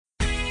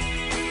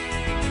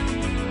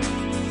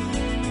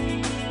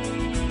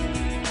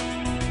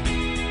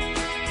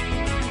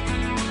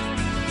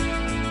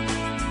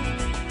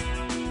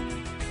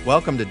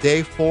Welcome to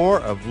day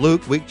 4 of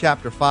Luke, week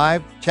chapter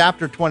 5,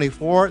 chapter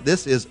 24.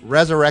 This is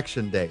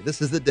Resurrection Day.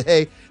 This is the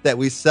day that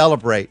we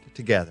celebrate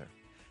together.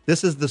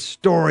 This is the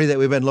story that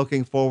we've been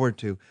looking forward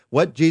to.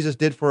 What Jesus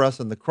did for us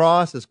on the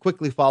cross is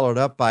quickly followed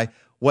up by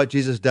what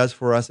Jesus does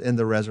for us in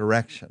the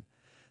resurrection.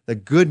 The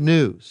good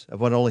news of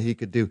what only he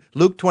could do.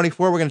 Luke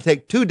 24, we're going to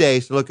take 2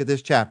 days to look at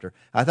this chapter.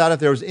 I thought if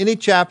there was any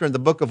chapter in the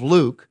book of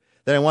Luke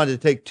that I wanted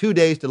to take 2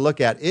 days to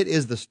look at, it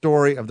is the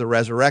story of the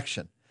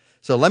resurrection.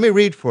 So let me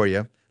read for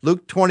you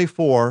Luke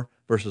 24,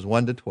 verses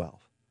 1 to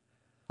 12.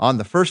 On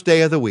the first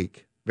day of the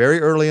week,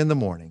 very early in the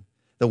morning,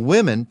 the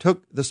women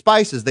took the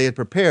spices they had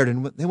prepared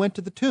and they went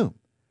to the tomb.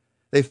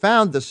 They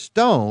found the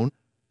stone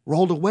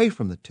rolled away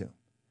from the tomb.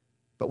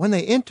 But when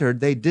they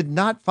entered, they did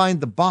not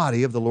find the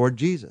body of the Lord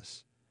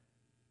Jesus.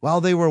 While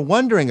they were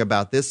wondering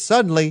about this,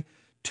 suddenly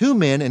 2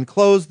 men in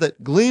clothes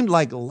that gleamed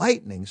like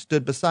lightning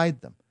stood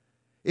beside them.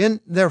 In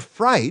their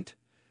fright,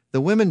 the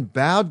women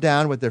bowed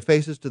down with their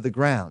faces to the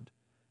ground.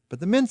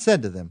 But the men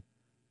said to them,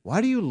 "Why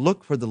do you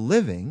look for the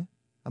living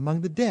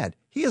among the dead?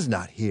 He is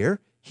not here.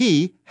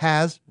 He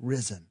has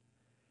risen.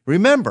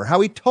 Remember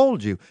how he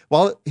told you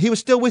while he was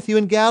still with you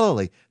in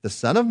Galilee, the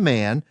Son of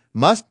Man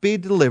must be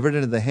delivered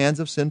into the hands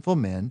of sinful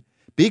men,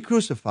 be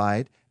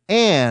crucified,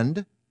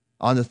 and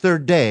on the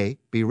 3rd day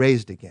be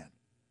raised again."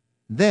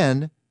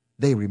 Then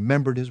they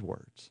remembered his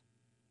words.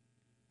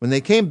 When they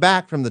came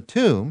back from the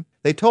tomb,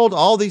 they told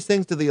all these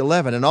things to the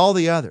 11 and all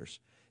the others.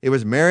 It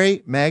was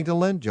Mary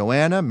Magdalene,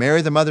 Joanna,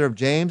 Mary the mother of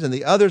James, and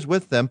the others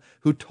with them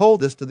who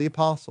told this to the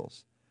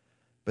apostles.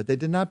 But they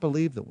did not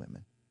believe the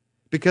women,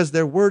 because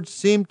their words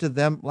seemed to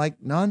them like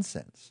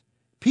nonsense.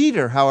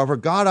 Peter, however,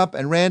 got up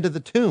and ran to the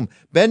tomb.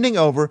 Bending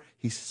over,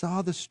 he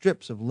saw the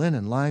strips of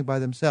linen lying by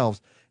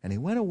themselves, and he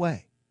went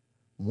away,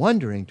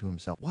 wondering to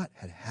himself what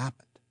had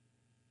happened.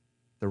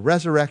 The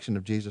resurrection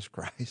of Jesus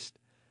Christ.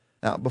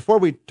 Now, before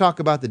we talk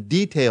about the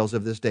details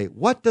of this day,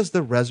 what does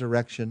the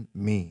resurrection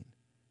mean?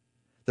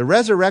 The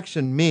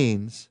resurrection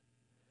means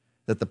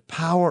that the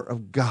power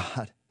of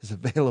God is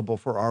available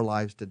for our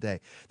lives today.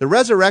 The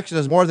resurrection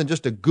is more than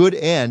just a good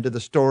end to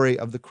the story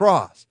of the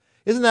cross.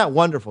 Isn't that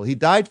wonderful? He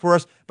died for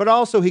us, but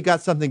also he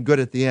got something good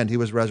at the end. He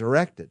was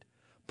resurrected.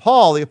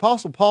 Paul, the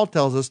Apostle Paul,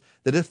 tells us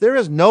that if there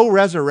is no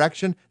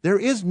resurrection, there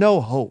is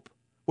no hope.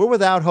 We're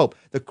without hope.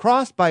 The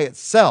cross by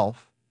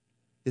itself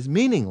is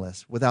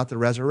meaningless without the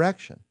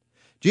resurrection.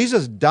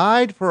 Jesus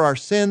died for our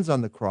sins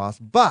on the cross,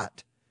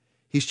 but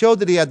he showed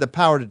that he had the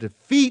power to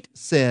defeat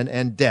sin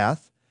and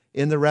death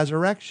in the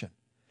resurrection.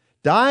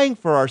 Dying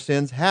for our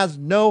sins has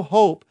no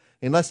hope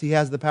unless he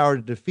has the power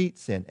to defeat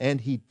sin,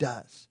 and he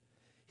does.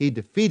 He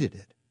defeated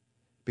it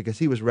because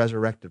he was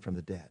resurrected from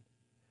the dead.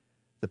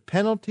 The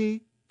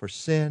penalty for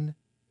sin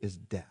is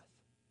death.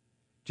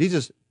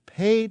 Jesus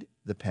paid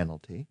the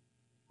penalty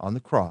on the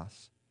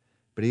cross,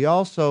 but he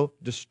also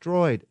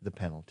destroyed the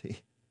penalty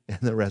in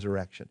the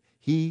resurrection.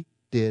 He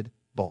did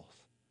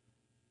both.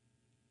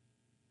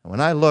 And when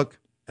I look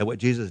at what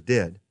Jesus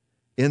did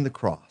in the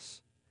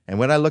cross, and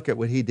when I look at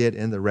what he did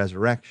in the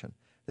resurrection,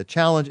 the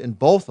challenge in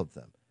both of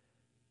them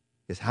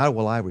is how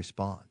will I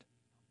respond?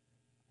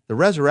 The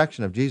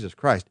resurrection of Jesus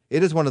Christ,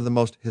 it is one of the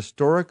most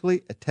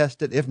historically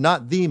attested, if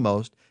not the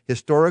most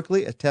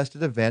historically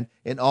attested event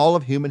in all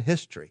of human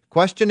history.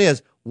 Question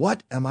is,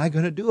 what am I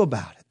going to do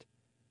about it?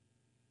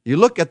 You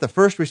look at the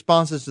first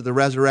responses to the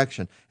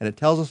resurrection, and it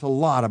tells us a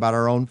lot about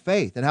our own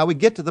faith and how we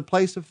get to the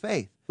place of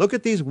faith. Look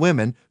at these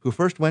women who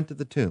first went to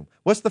the tomb.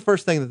 What's the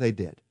first thing that they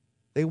did?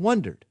 They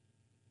wondered.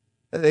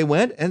 They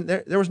went, and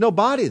there was no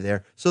body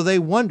there, so they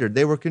wondered.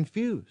 They were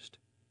confused.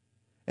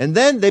 And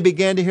then they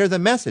began to hear the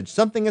message.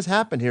 Something has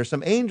happened here.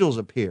 Some angels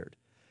appeared.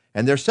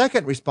 And their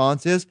second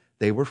response is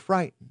they were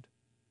frightened.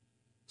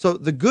 So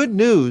the good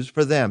news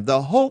for them,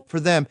 the hope for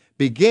them,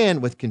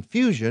 began with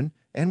confusion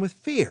and with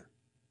fear.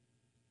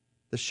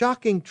 The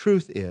shocking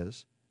truth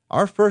is,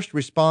 our first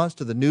response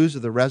to the news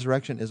of the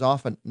resurrection is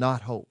often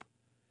not hope.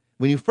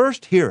 When you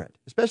first hear it,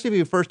 especially if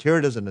you first hear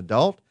it as an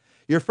adult,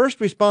 your first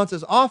response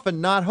is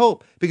often not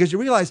hope because you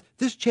realize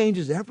this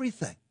changes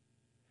everything.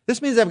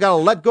 This means I've got to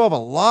let go of a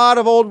lot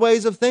of old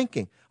ways of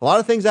thinking, a lot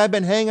of things I've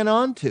been hanging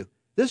on to.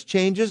 This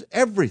changes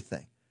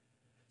everything.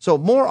 So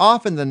more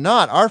often than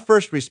not, our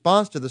first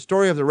response to the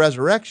story of the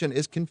resurrection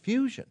is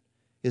confusion,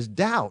 is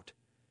doubt,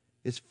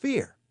 is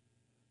fear.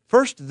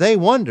 First they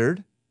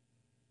wondered,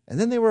 and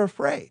then they were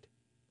afraid.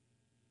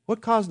 What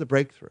caused the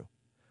breakthrough?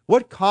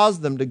 What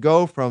caused them to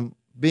go from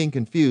being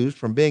confused,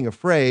 from being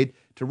afraid,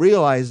 to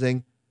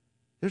realizing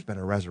there's been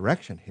a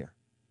resurrection here?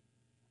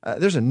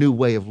 There's a new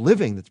way of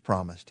living that's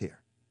promised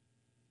here.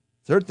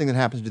 Third thing that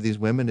happens to these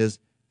women is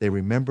they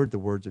remembered the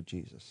words of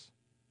Jesus.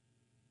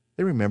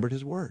 They remembered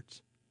his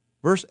words.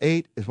 Verse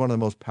 8 is one of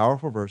the most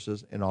powerful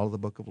verses in all of the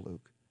book of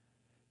Luke.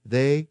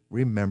 They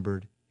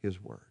remembered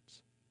his words.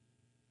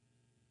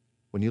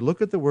 When you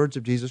look at the words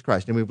of Jesus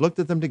Christ, and we've looked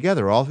at them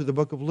together all through the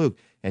book of Luke,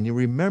 and you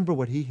remember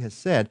what he has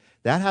said,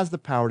 that has the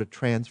power to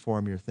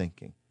transform your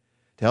thinking,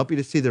 to help you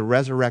to see the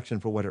resurrection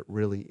for what it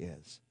really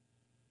is.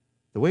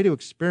 The way to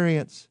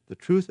experience the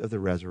truth of the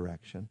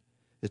resurrection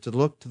is to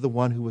look to the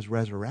one who was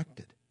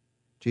resurrected.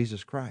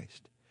 Jesus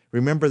Christ.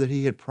 Remember that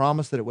he had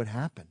promised that it would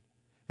happen.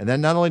 And then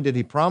not only did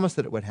he promise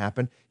that it would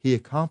happen, he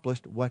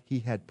accomplished what he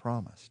had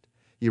promised.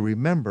 You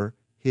remember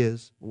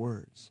his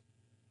words.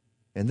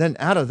 And then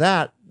out of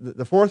that,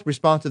 the fourth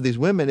response of these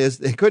women is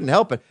they couldn't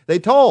help it. They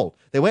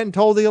went and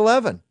told the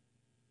 11.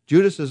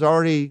 Judas has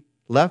already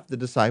left the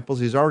disciples.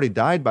 He's already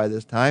died by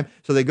this time.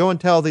 So they go and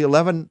tell the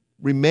 11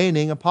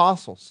 remaining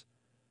apostles.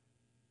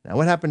 Now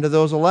what happened to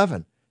those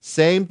 11?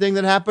 Same thing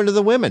that happened to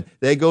the women.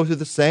 They go through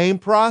the same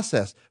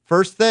process.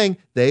 First thing,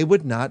 they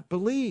would not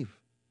believe.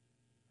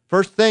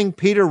 First thing,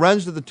 Peter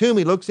runs to the tomb.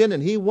 He looks in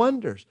and he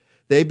wonders.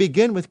 They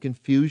begin with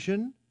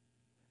confusion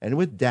and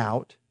with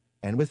doubt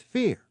and with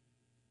fear.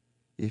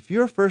 If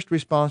your first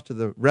response to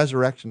the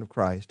resurrection of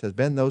Christ has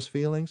been those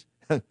feelings,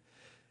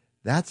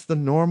 that's the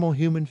normal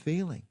human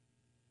feeling.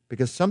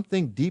 Because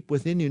something deep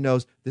within you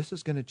knows this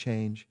is going to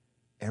change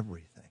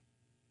everything.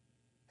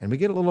 And we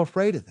get a little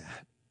afraid of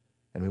that.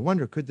 And we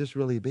wonder, could this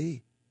really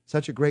be?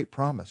 Such a great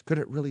promise. Could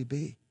it really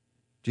be?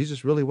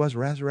 Jesus really was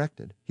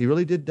resurrected. He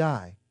really did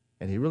die,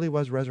 and he really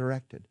was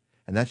resurrected.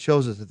 And that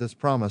shows us that this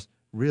promise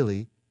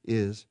really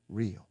is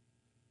real.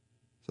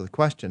 So the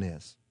question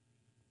is,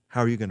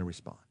 how are you going to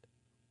respond?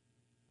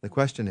 The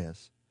question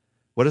is,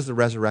 what is the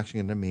resurrection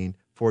going to mean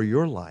for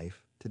your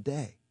life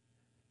today?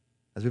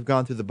 As we've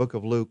gone through the book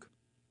of Luke,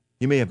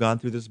 you may have gone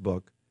through this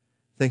book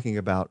thinking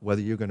about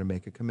whether you're going to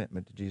make a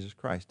commitment to Jesus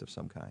Christ of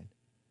some kind.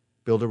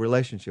 Build a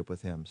relationship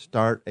with him.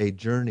 Start a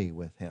journey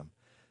with him.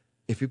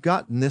 If you've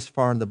gotten this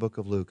far in the book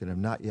of Luke and have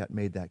not yet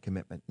made that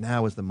commitment,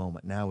 now is the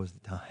moment. Now is the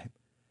time.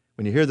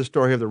 When you hear the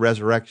story of the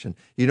resurrection,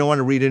 you don't want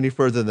to read any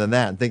further than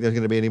that and think there's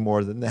going to be any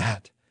more than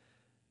that.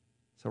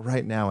 So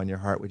right now in your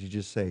heart, would you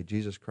just say,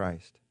 Jesus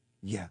Christ,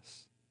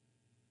 yes.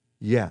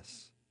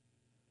 Yes.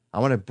 I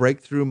want to break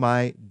through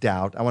my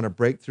doubt. I want to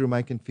break through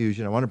my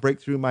confusion. I want to break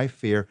through my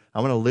fear.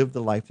 I want to live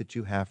the life that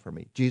you have for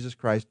me. Jesus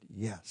Christ,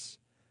 yes.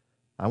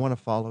 I want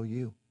to follow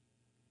you.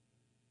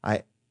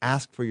 I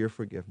ask for your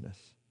forgiveness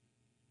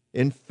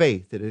in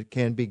faith that it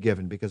can be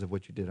given because of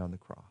what you did on the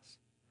cross.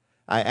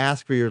 I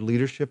ask for your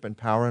leadership and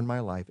power in my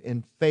life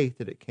in faith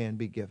that it can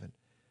be given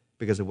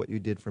because of what you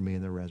did for me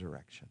in the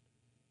resurrection.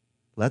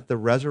 Let the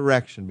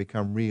resurrection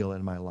become real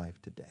in my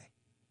life today.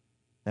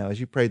 Now, as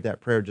you prayed that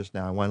prayer just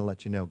now, I want to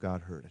let you know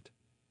God heard it.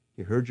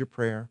 He heard your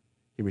prayer.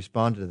 He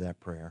responded to that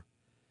prayer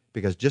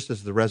because just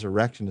as the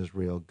resurrection is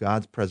real,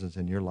 God's presence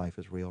in your life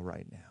is real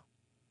right now.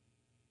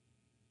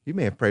 You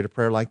may have prayed a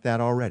prayer like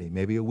that already,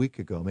 maybe a week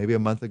ago, maybe a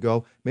month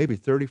ago, maybe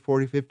 30,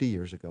 40, 50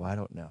 years ago. I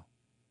don't know.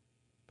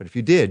 But if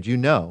you did, you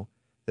know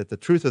that the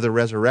truth of the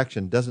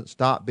resurrection doesn't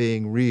stop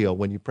being real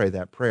when you pray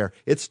that prayer.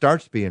 It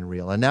starts being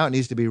real, and now it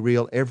needs to be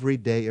real every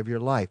day of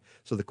your life.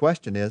 So the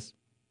question is,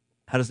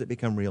 how does it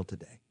become real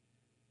today?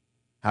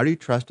 How do you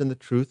trust in the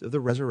truth of the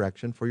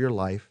resurrection for your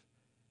life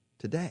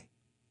today?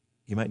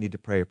 You might need to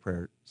pray a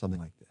prayer something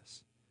like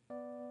this.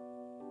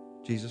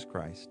 Jesus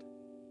Christ,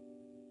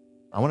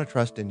 I want to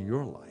trust in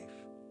your life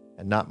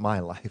and not my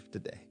life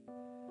today.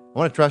 I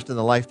want to trust in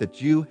the life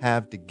that you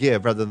have to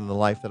give rather than the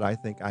life that I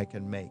think I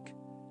can make.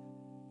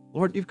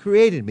 Lord, you've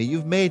created me.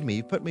 You've made me.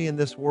 You've put me in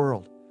this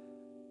world.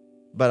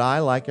 But I,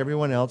 like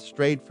everyone else,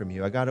 strayed from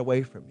you. I got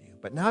away from you.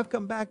 But now I've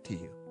come back to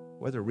you,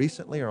 whether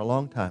recently or a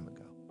long time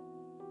ago.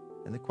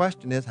 And the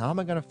question is, how am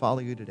I going to follow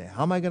you today?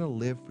 How am I going to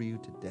live for you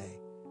today?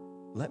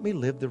 Let me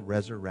live the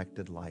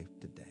resurrected life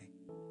today.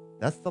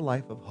 That's the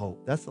life of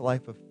hope. That's the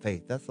life of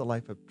faith. That's the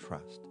life of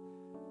trust.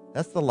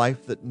 That's the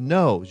life that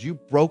knows you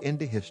broke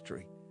into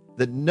history,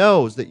 that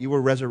knows that you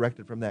were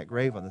resurrected from that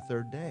grave on the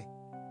third day.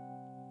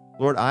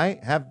 Lord, I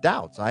have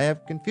doubts. I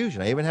have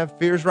confusion. I even have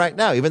fears right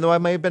now, even though I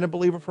may have been a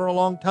believer for a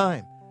long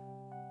time.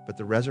 But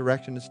the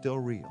resurrection is still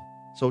real.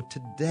 So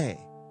today,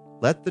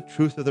 let the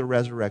truth of the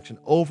resurrection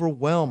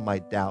overwhelm my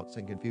doubts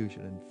and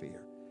confusion and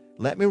fear.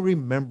 Let me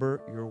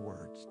remember your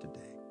words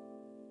today.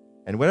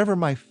 And whatever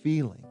my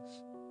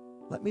feelings,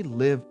 let me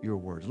live your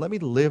words. Let me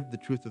live the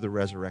truth of the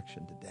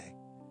resurrection today.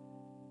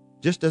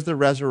 Just as the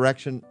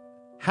resurrection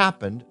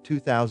happened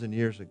 2,000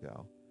 years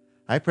ago,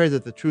 I pray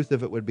that the truth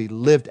of it would be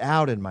lived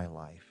out in my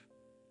life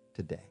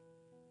today.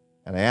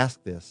 And I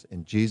ask this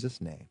in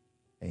Jesus' name,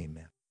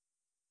 amen.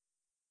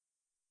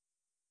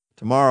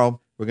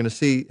 Tomorrow, we're going to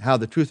see how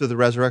the truth of the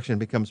resurrection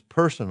becomes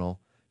personal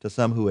to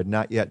some who had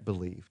not yet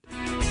believed.